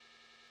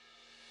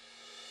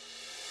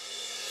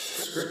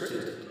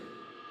Scripted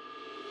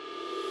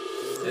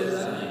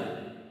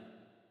Design.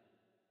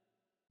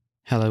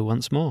 Hello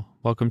once more.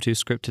 Welcome to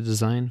Scripted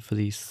Design for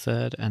the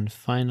third and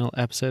final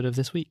episode of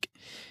this week.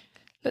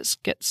 Let's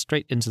get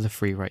straight into the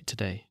free write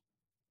today.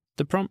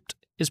 The prompt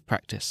is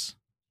practice.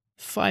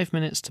 5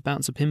 minutes to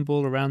bounce a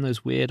pinball around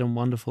those weird and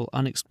wonderful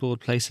unexplored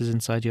places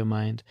inside your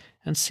mind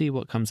and see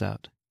what comes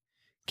out.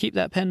 Keep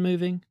that pen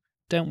moving.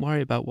 Don't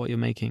worry about what you're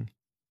making.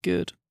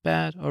 Good,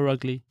 bad, or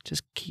ugly,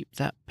 just keep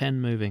that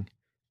pen moving.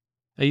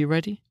 Are you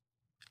ready?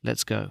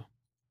 Let's go.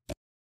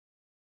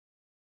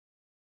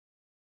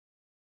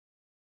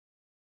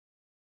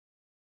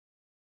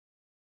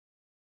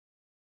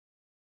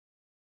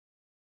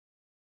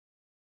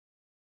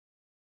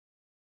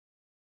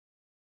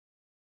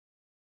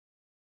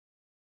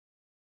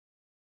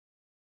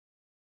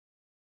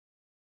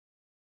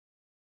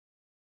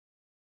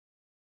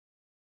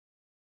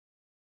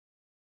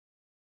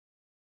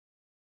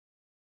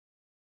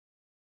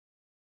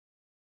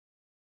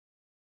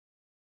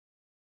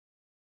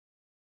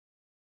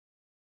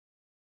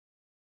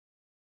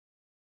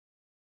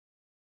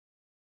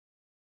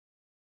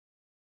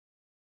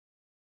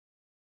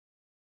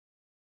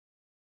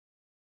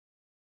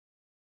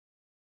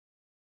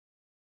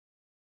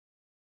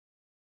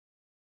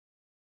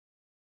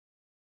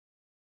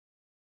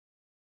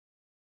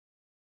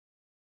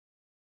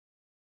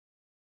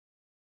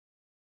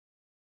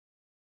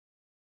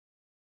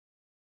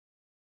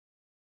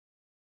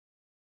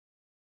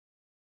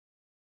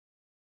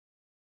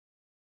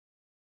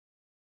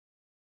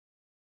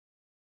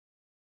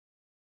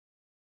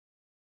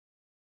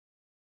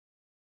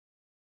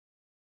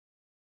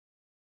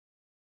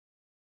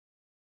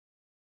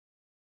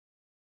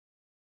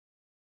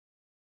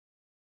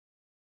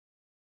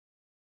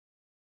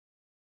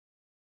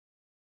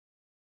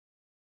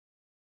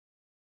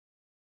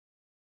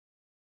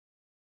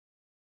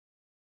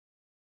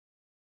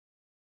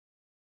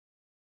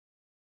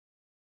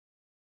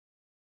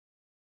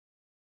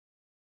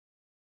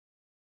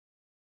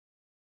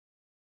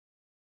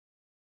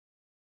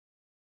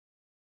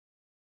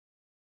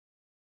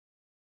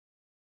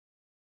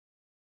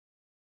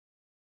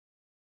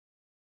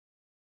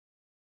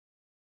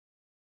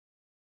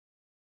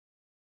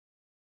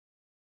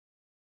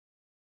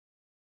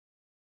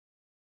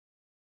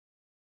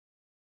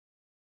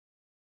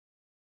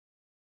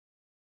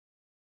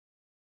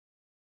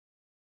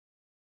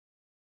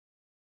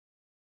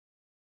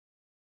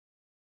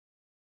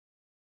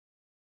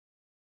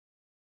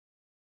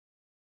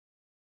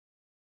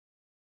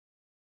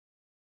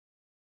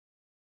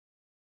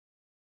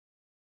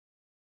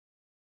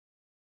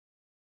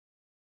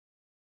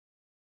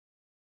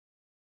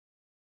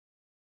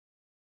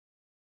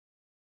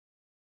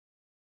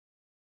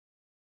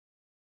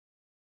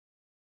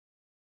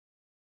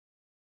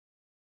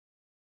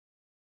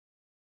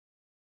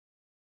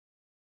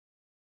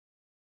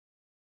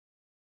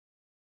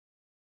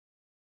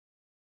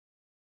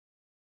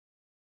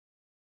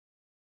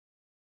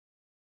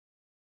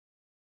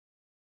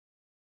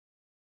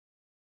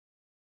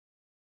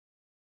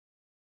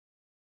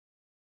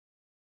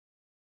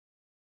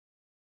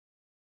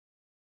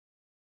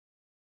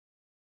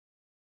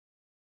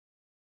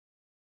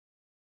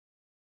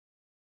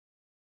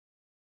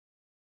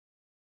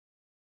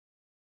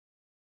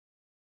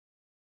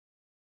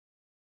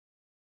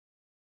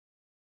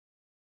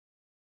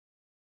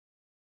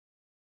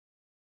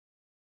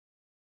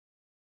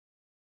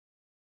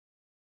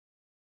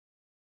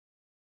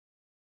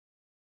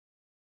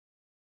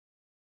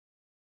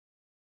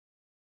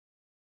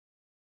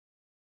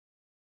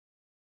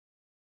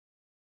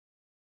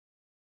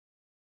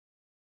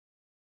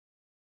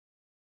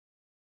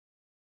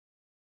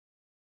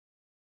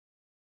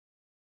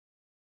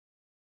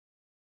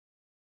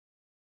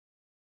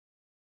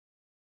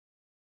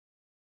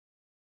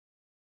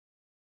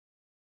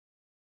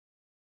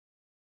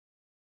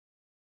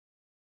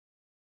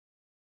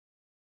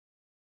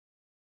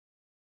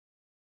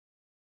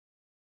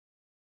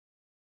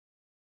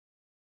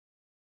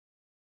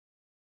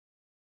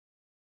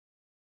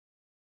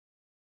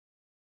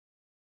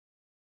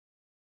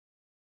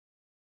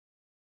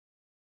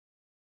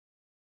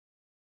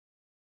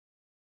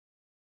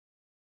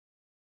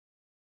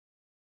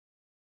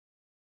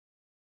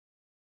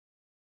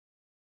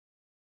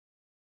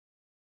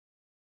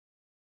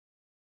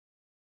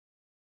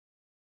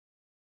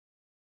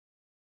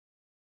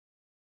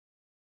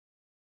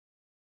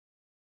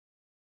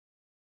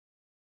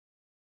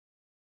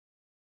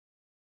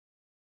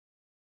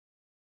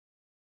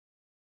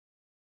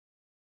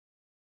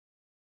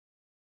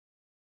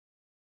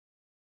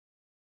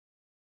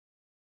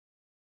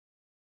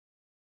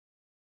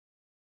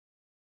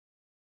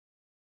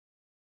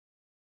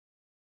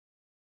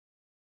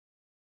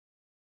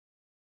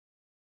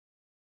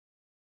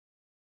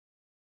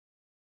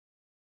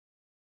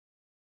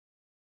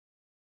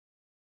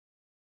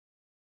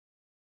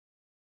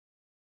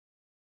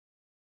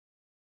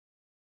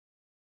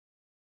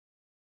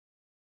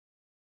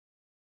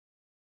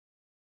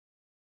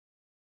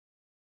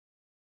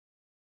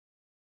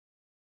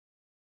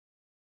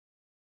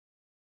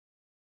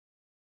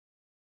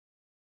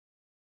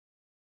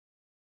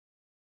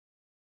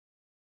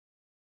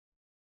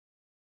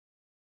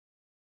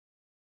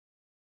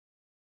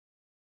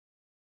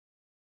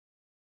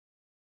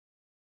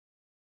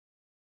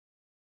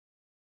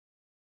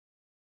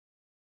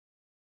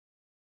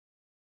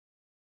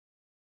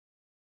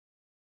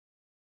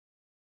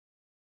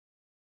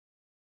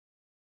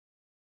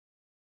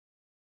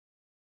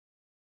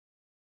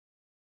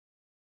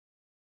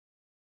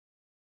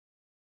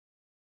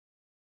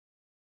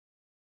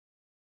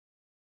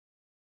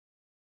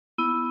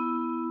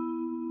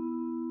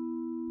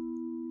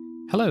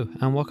 Hello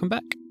and welcome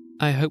back.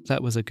 I hope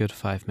that was a good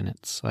 5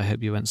 minutes. I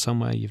hope you went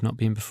somewhere you've not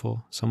been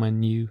before, somewhere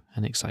new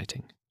and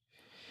exciting.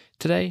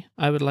 Today,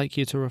 I would like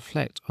you to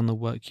reflect on the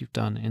work you've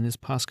done in this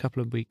past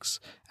couple of weeks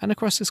and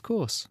across this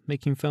course,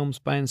 making films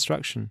by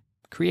instruction,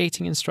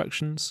 creating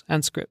instructions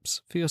and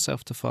scripts for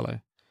yourself to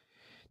follow.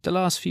 The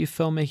last few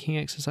filmmaking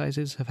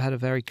exercises have had a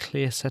very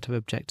clear set of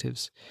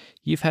objectives.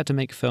 You've had to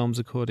make films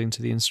according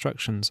to the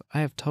instructions I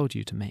have told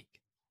you to make.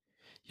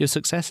 Your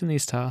success in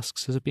these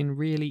tasks has been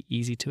really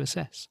easy to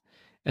assess.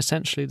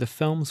 Essentially, the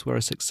films were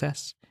a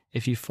success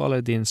if you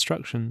followed the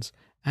instructions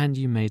and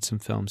you made some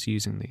films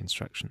using the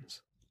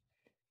instructions.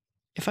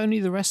 If only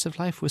the rest of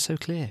life was so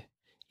clear.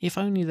 If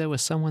only there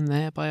was someone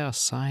there by our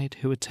side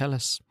who would tell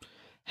us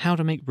how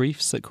to make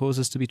briefs that cause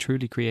us to be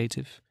truly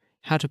creative,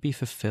 how to be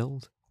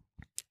fulfilled,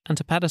 and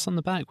to pat us on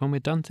the back when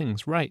we've done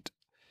things right.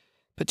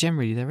 But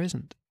generally there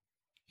isn't.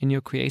 In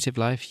your creative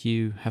life,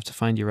 you have to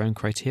find your own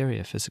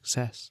criteria for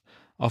success.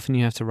 Often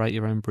you have to write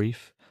your own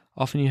brief.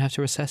 Often you have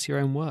to assess your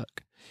own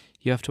work.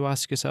 You have to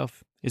ask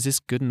yourself, is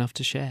this good enough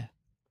to share?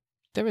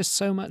 There is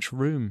so much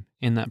room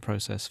in that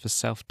process for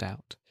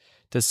self-doubt.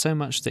 There's so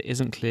much that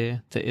isn't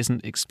clear, that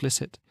isn't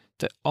explicit,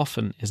 that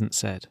often isn't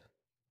said.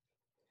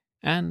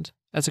 And,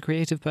 as a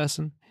creative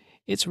person,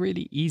 it's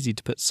really easy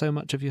to put so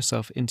much of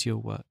yourself into your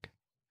work.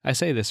 I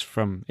say this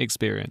from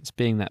experience,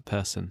 being that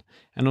person,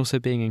 and also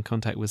being in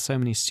contact with so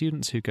many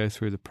students who go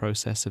through the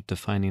process of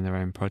defining their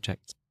own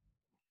projects.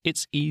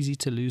 It's easy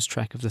to lose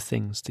track of the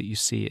things that you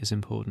see as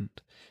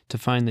important, to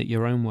find that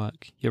your own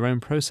work, your own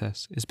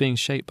process, is being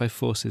shaped by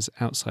forces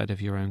outside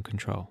of your own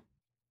control.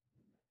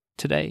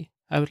 Today,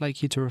 I would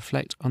like you to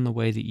reflect on the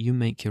way that you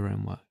make your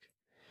own work.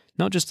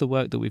 Not just the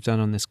work that we've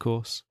done on this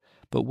course,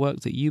 but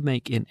work that you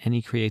make in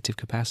any creative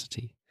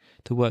capacity,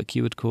 the work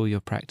you would call your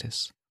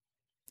practice.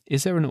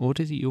 Is there an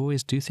order that you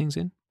always do things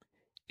in?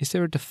 Is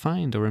there a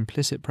defined or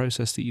implicit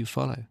process that you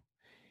follow?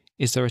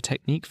 Is there a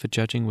technique for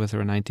judging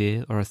whether an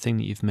idea or a thing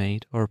that you've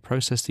made or a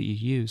process that you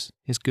use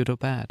is good or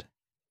bad?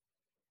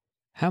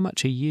 How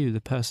much are you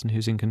the person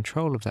who's in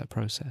control of that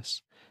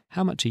process?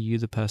 How much are you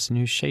the person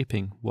who's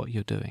shaping what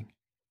you're doing?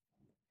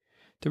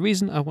 The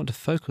reason I want to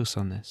focus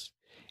on this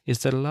is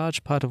that a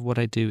large part of what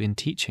I do in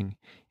teaching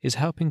is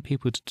helping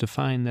people to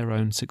define their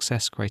own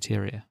success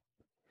criteria.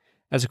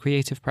 As a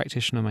creative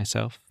practitioner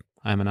myself,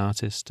 I'm an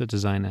artist, a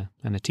designer,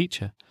 and a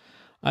teacher.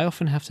 I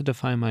often have to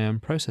define my own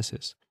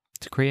processes,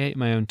 to create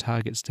my own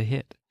targets to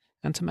hit,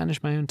 and to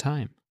manage my own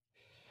time.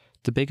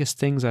 The biggest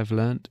things I've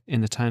learnt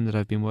in the time that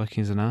I've been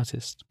working as an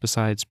artist,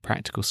 besides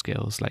practical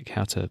skills like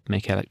how to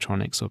make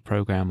electronics or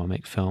program or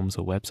make films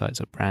or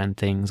websites or brand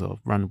things or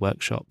run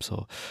workshops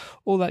or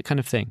all that kind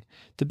of thing,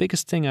 the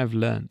biggest thing I've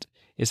learnt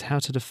is how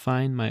to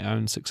define my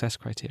own success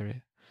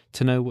criteria,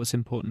 to know what's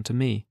important to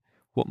me,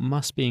 what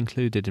must be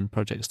included in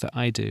projects that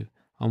I do,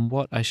 and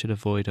what I should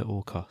avoid at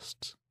all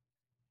costs.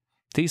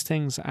 These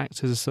things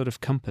act as a sort of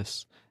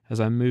compass as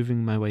I'm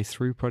moving my way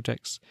through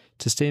projects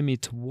to steer me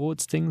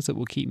towards things that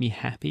will keep me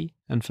happy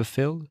and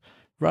fulfilled,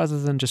 rather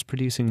than just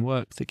producing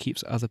work that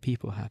keeps other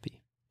people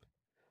happy.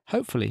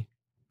 Hopefully,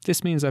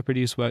 this means I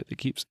produce work that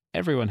keeps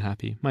everyone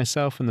happy,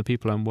 myself and the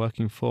people I'm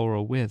working for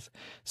or with,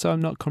 so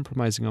I'm not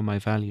compromising on my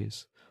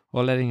values,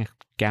 or letting a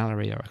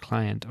gallery or a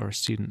client or a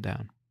student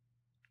down.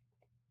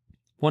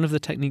 One of the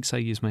techniques I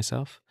use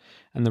myself,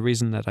 and the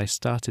reason that I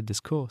started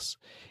this course,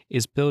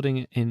 is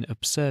building in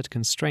absurd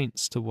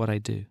constraints to what I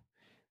do,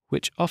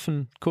 which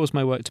often cause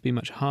my work to be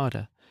much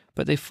harder,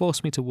 but they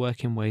force me to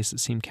work in ways that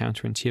seem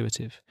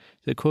counterintuitive,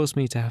 that cause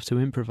me to have to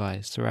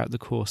improvise throughout the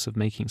course of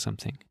making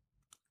something.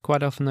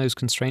 Quite often those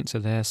constraints are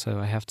there so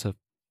I have to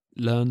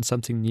learn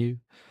something new,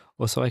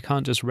 or so I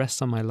can't just rest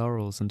on my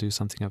laurels and do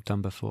something I've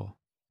done before.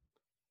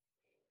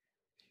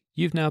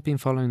 You've now been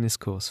following this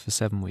course for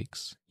 7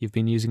 weeks. You've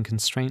been using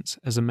constraints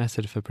as a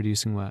method for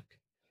producing work.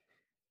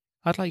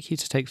 I'd like you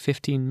to take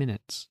 15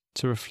 minutes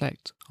to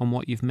reflect on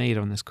what you've made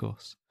on this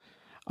course.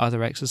 Are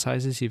there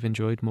exercises you've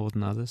enjoyed more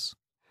than others?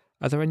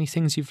 Are there any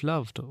things you've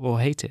loved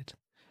or hated?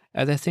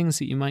 Are there things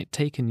that you might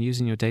take and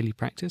use in your daily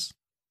practice?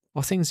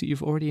 Or things that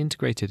you've already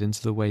integrated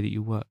into the way that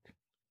you work?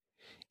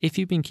 If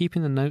you've been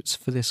keeping the notes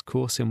for this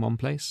course in one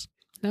place,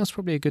 now's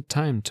probably a good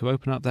time to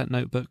open up that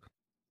notebook,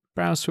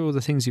 browse through all the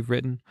things you've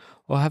written,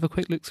 or have a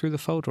quick look through the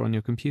folder on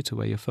your computer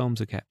where your films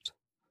are kept.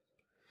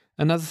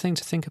 Another thing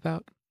to think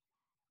about: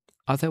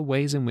 are there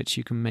ways in which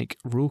you can make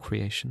rule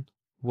creation,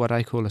 what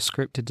I call a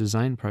scripted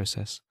design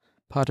process,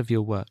 part of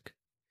your work?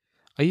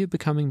 Are you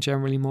becoming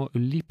generally more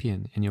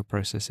Oulipian in your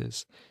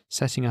processes,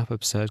 setting up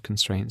absurd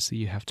constraints that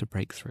you have to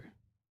break through?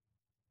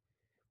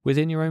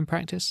 Within your own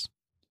practice,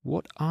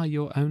 what are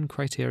your own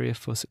criteria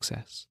for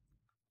success?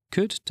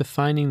 Could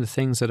defining the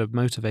things that are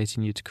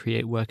motivating you to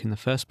create work in the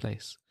first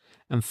place,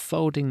 and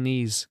folding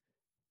these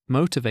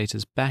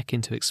motivators back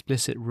into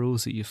explicit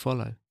rules that you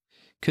follow,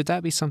 could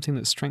that be something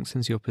that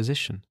strengthens your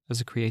position as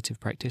a creative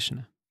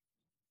practitioner?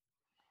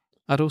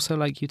 I'd also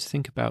like you to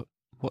think about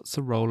what's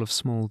the role of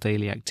small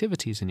daily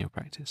activities in your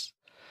practice.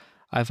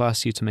 I've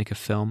asked you to make a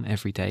film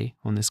every day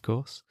on this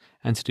course,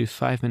 and to do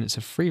 5 minutes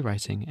of free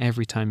writing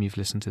every time you've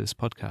listened to this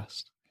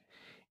podcast.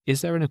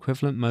 Is there an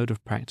equivalent mode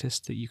of practice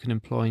that you can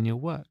employ in your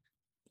work?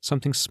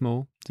 Something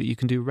small that you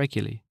can do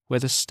regularly, where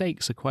the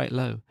stakes are quite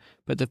low,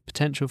 but the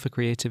potential for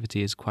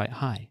creativity is quite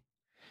high.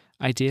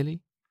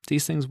 Ideally,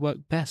 these things work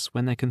best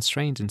when they're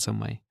constrained in some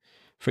way.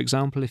 For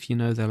example, if you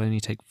know they'll only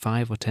take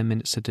 5 or 10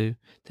 minutes to do,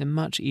 they're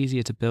much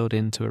easier to build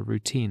into a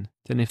routine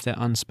than if they're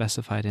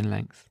unspecified in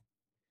length.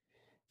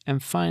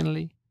 And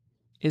finally,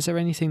 is there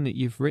anything that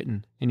you've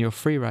written in your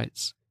free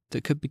writes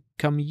that could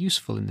become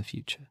useful in the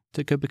future,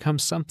 that could become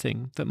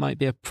something that might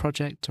be a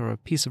project or a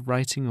piece of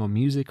writing or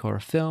music or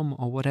a film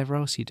or whatever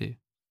else you do?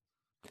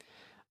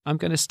 I'm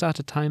going to start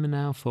a timer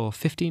now for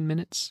 15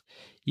 minutes.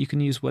 You can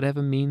use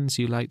whatever means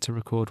you like to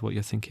record what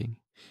you're thinking.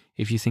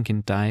 If you think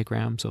in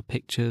diagrams or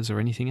pictures or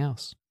anything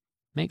else,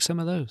 make some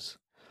of those.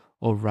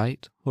 Or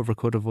write or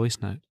record a voice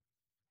note.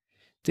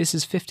 This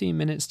is 15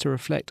 minutes to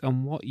reflect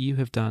on what you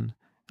have done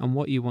and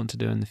what you want to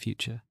do in the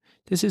future.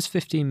 This is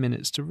 15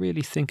 minutes to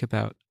really think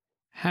about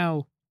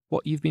how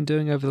what you've been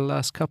doing over the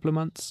last couple of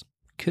months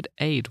could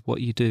aid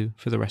what you do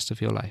for the rest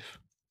of your life.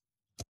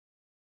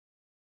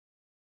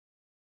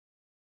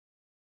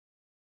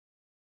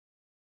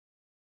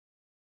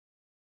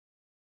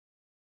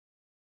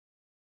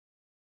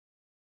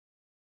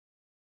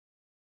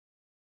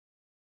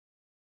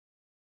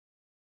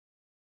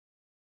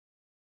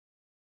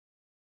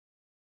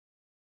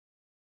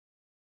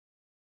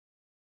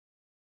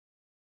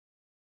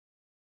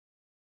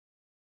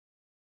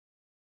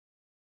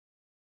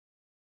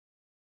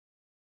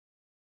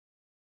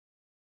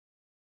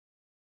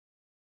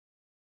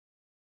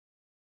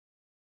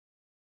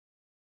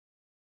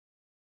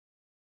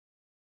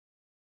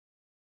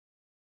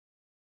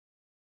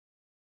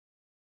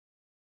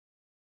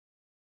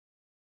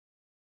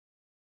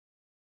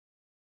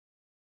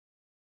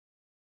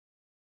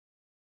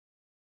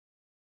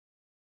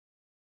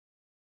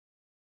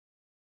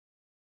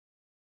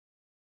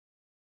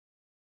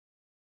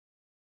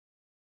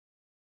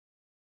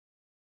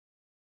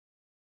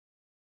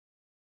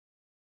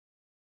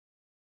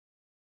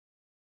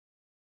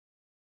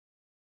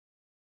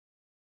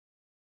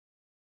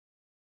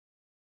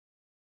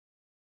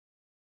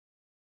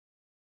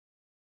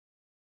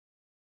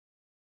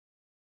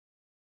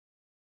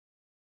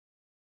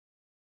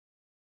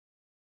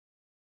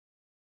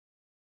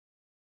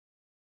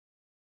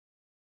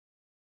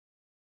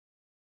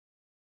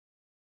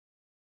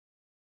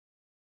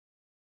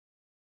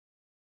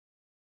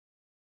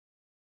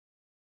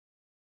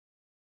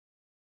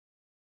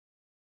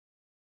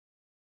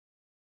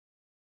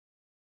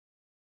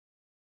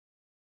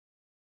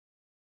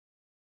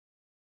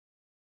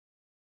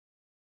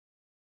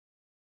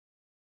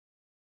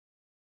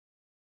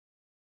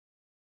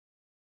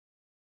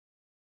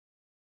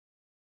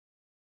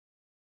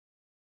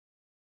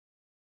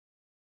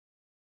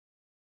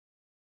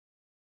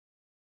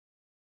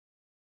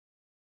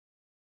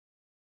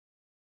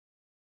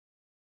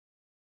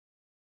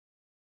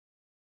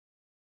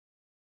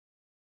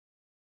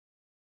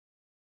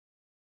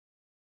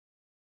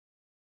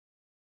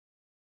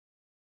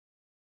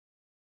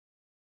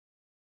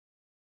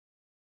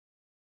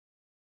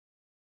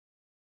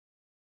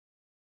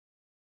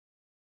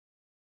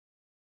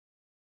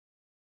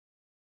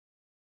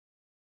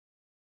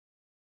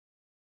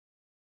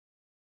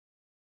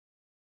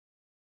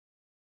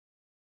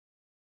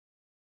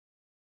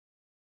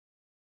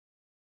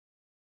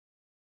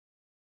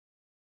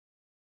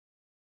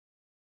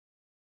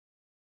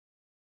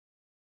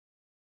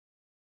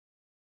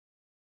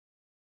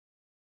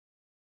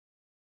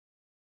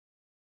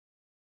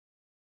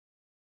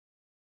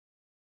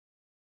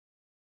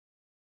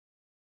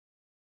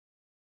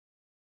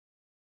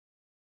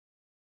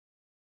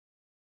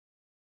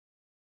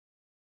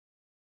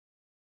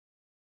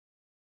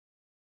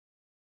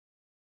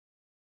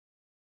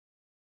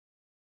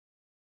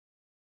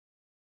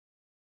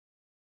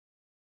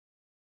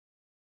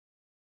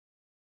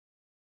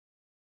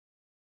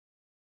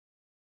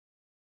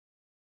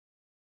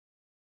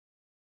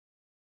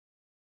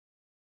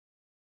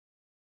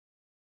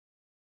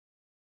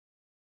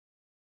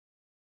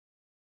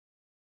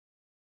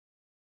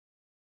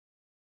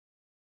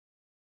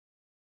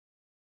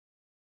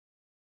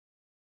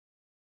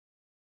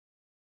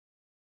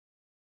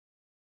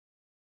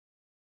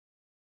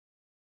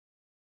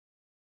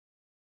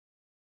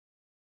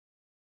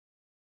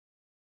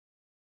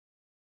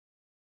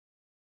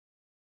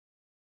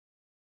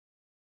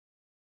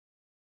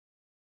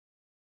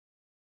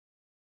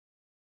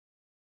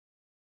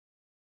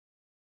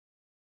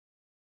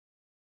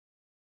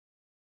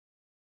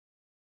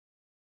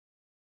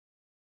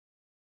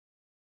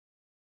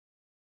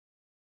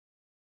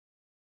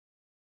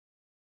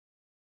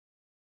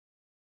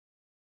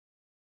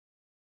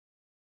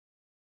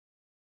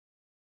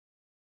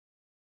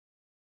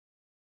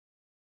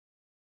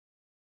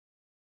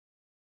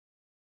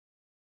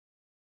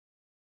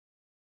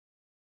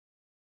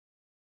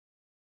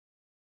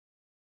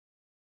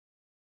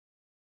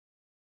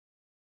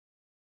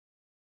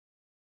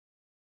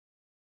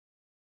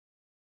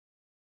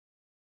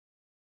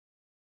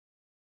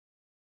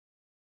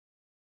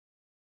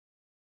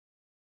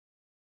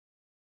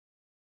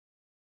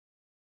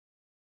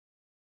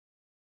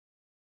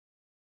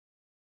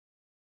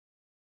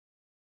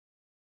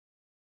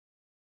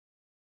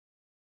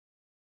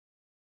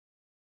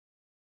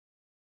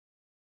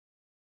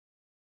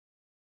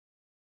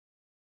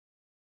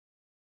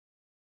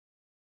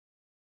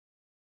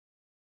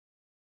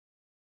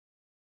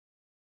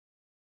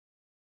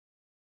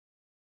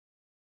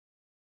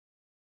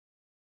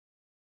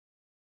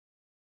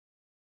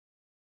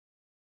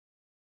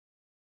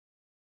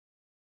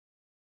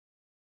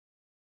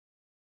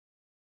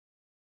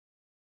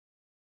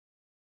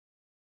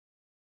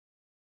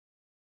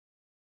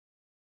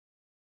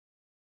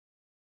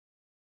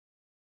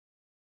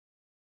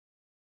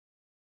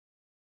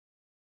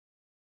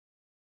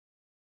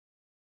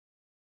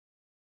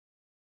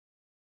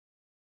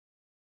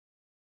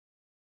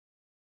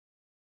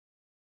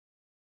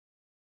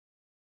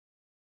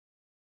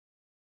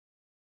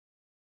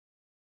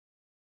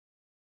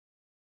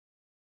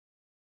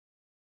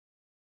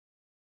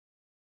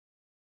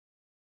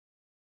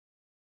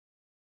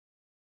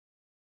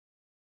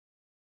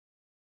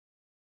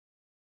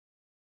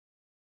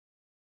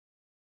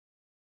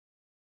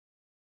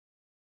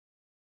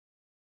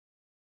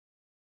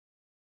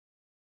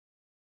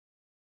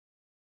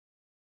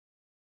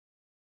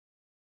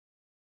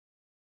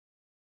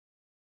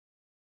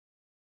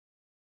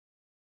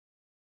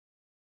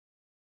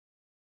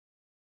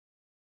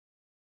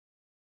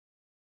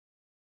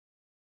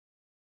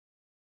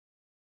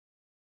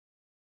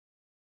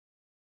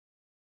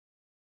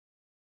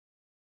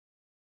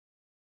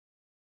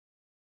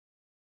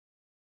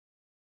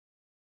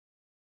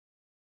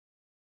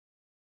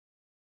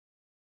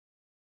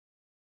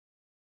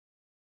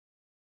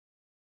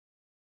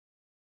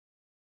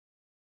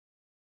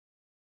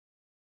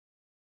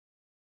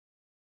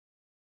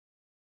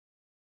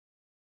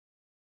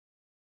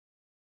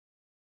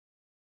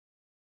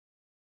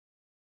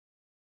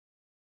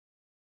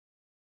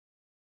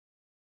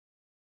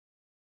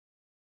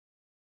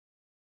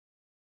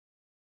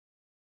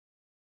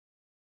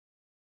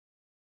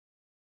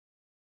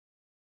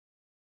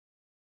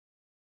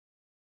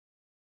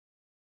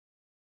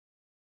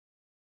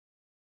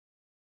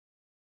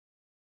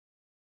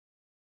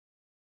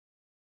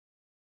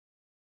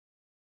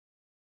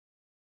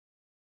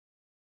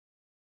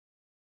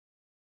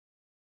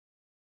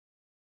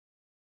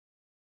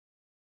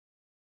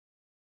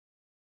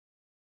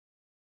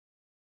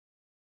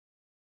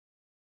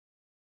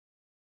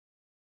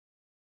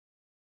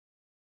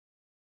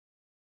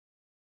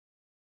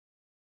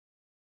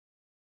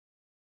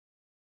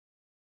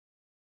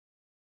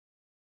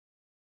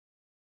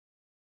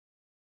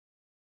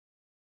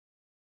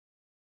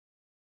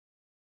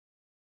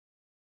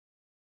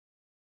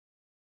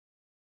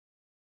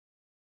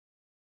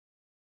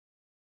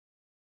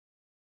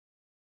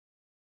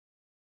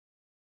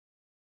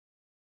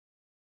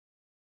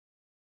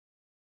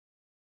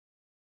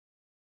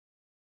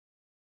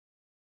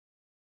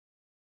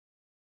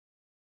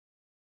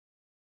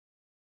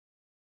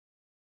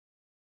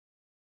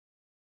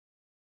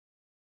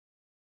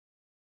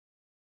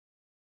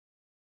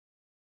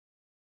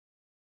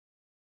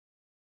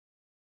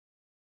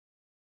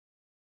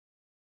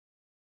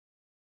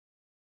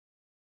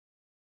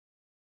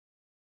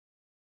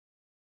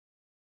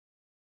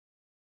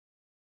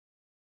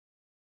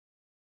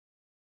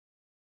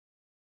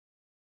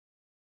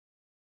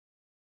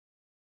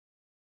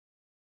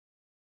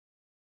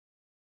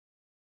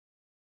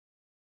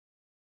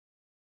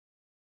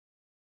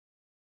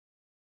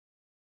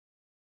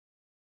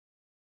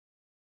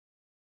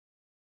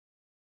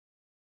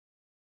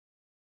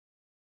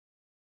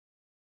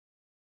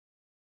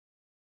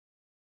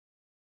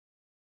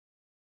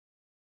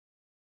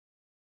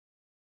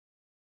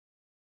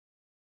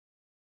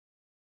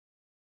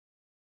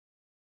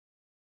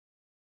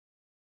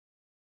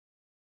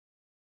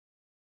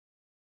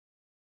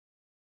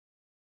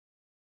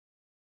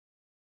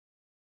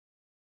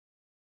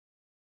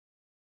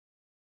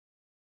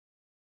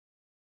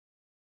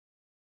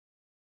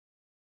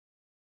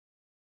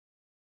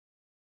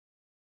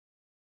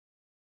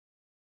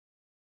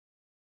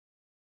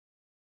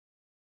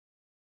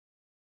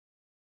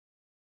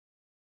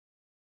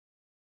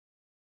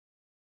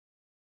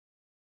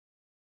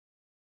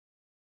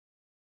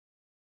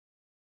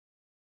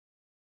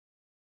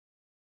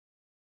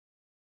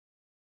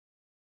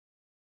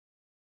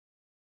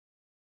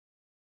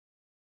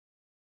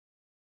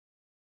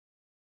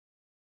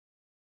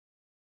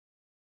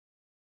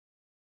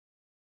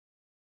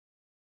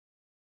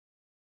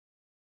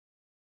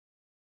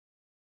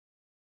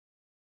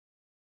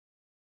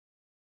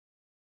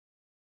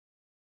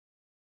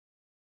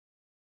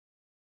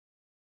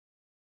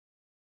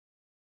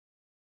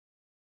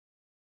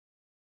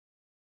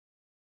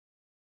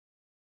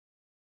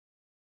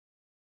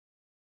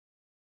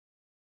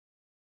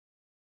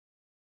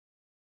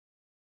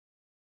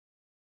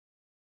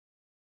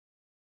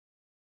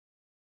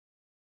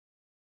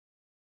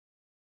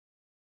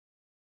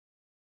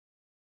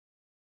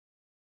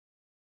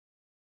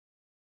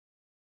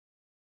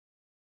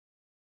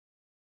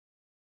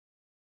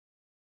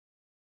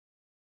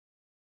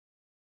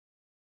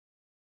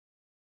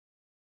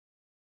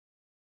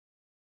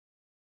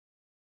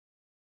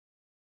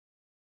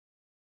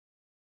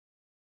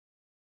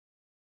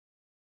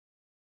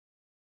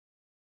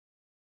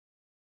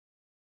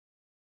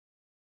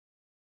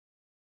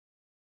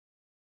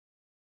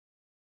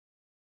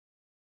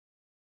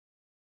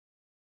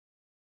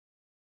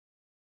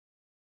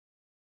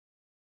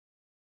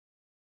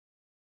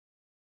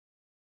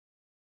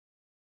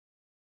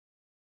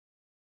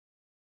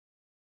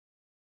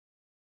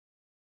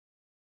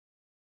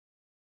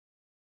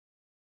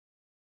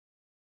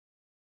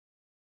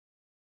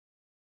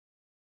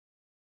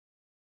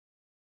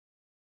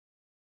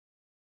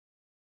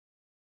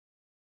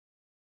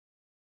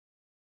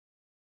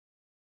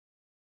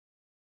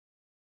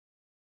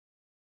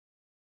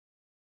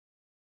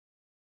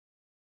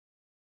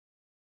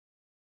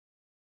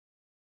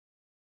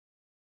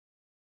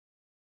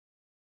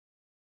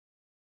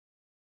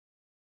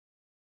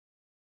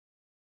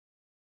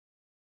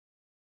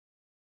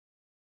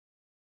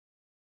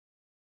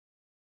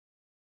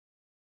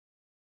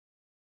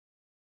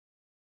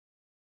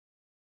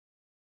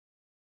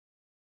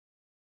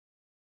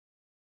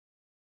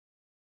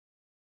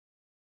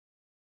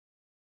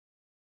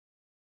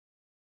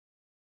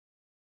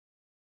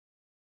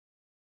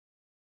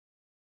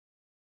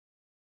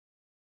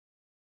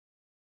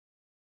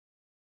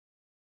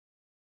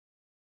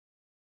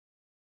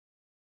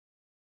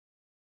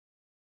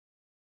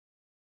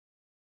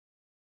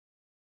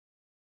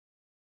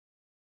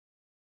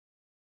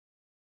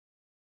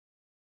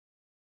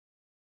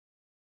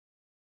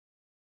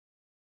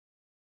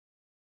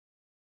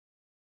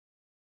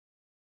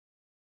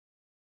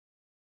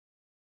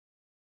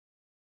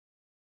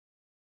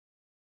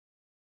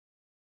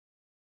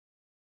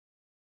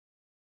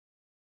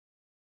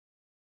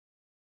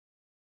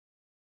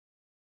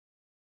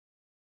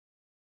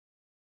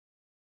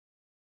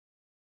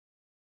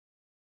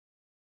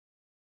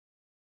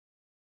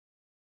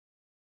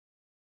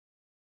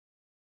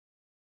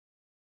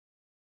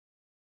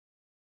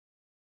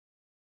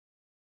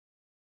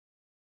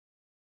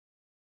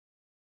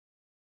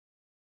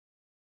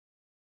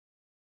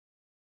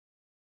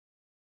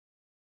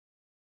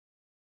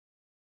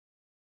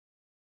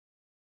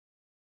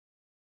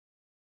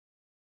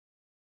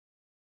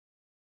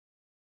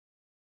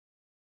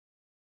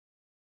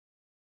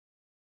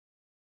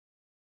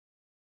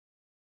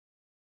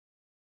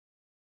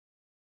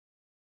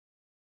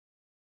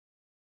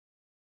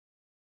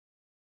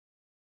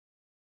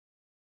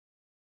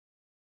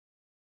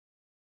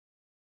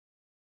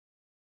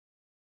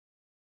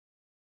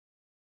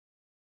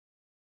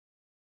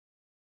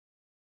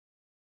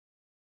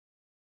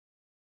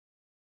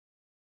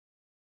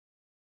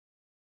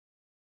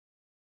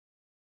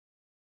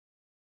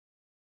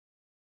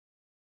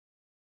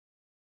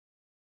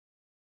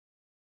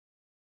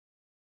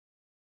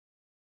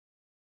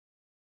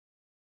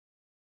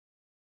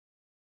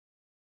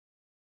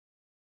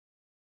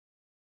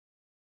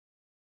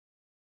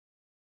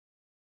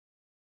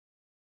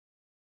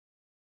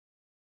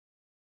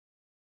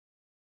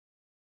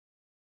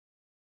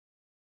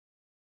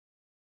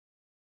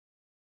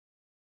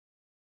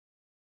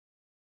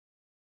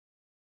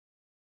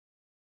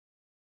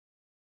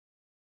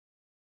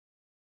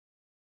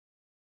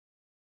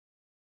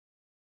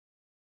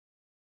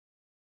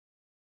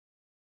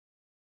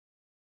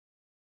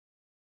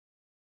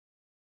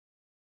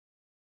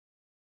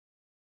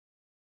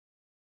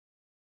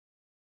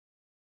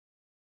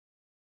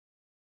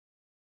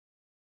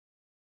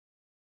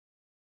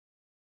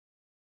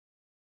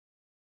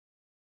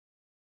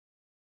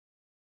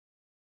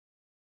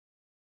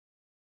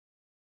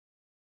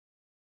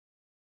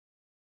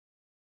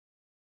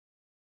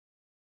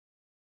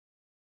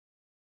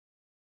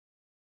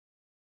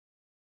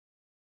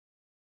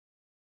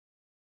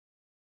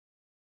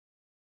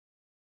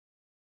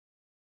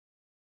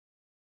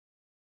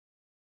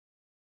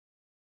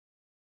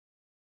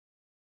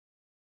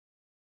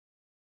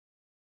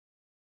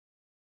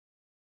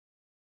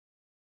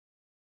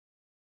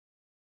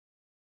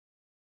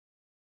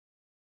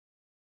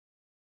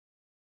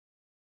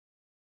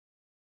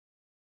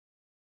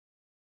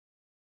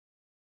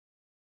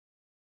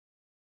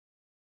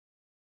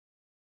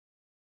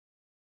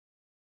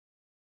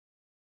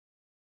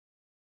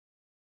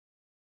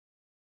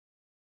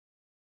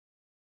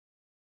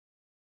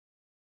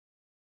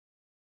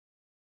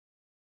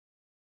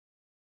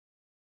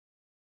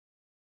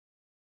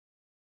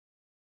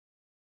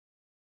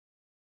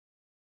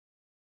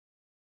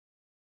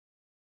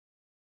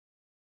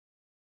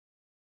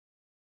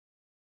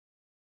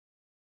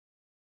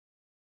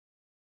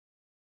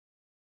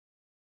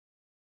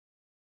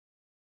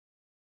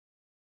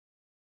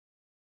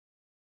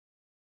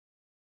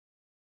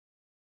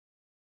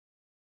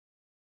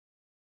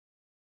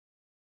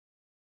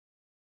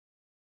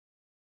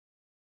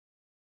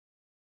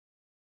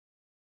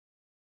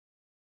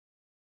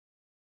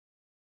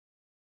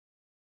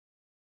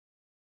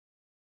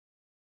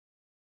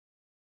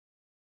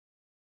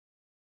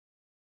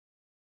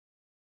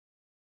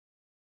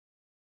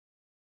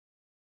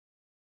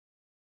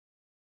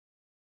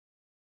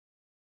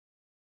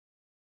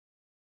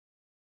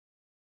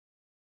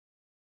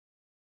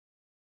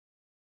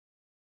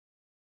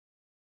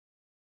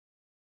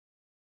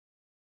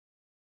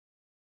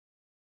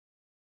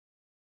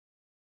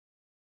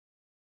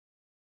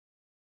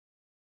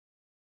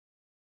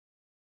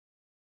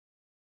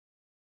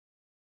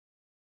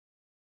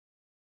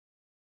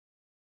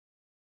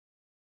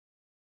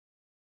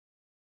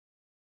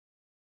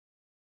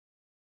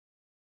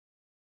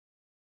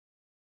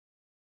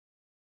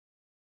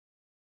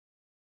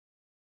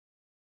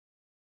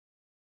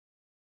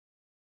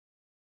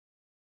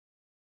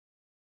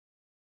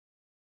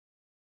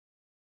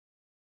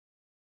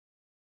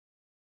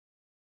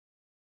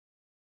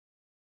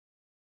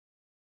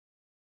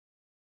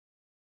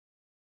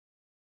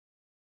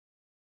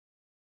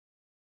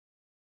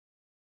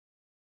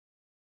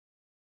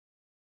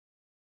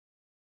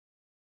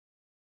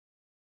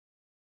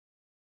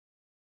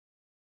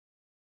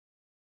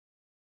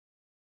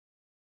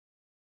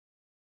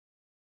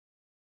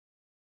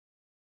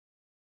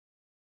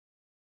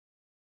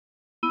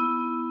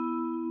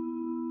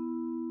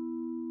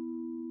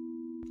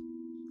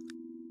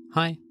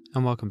 Hi,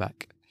 and welcome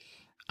back.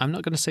 I'm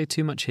not going to say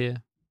too much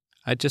here.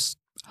 I just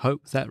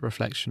hope that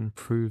reflection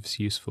proves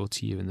useful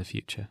to you in the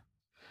future.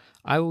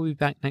 I will be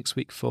back next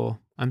week for,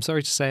 I'm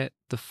sorry to say it,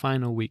 the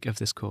final week of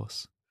this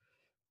course.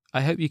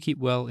 I hope you keep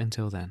well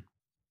until then.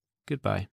 Goodbye.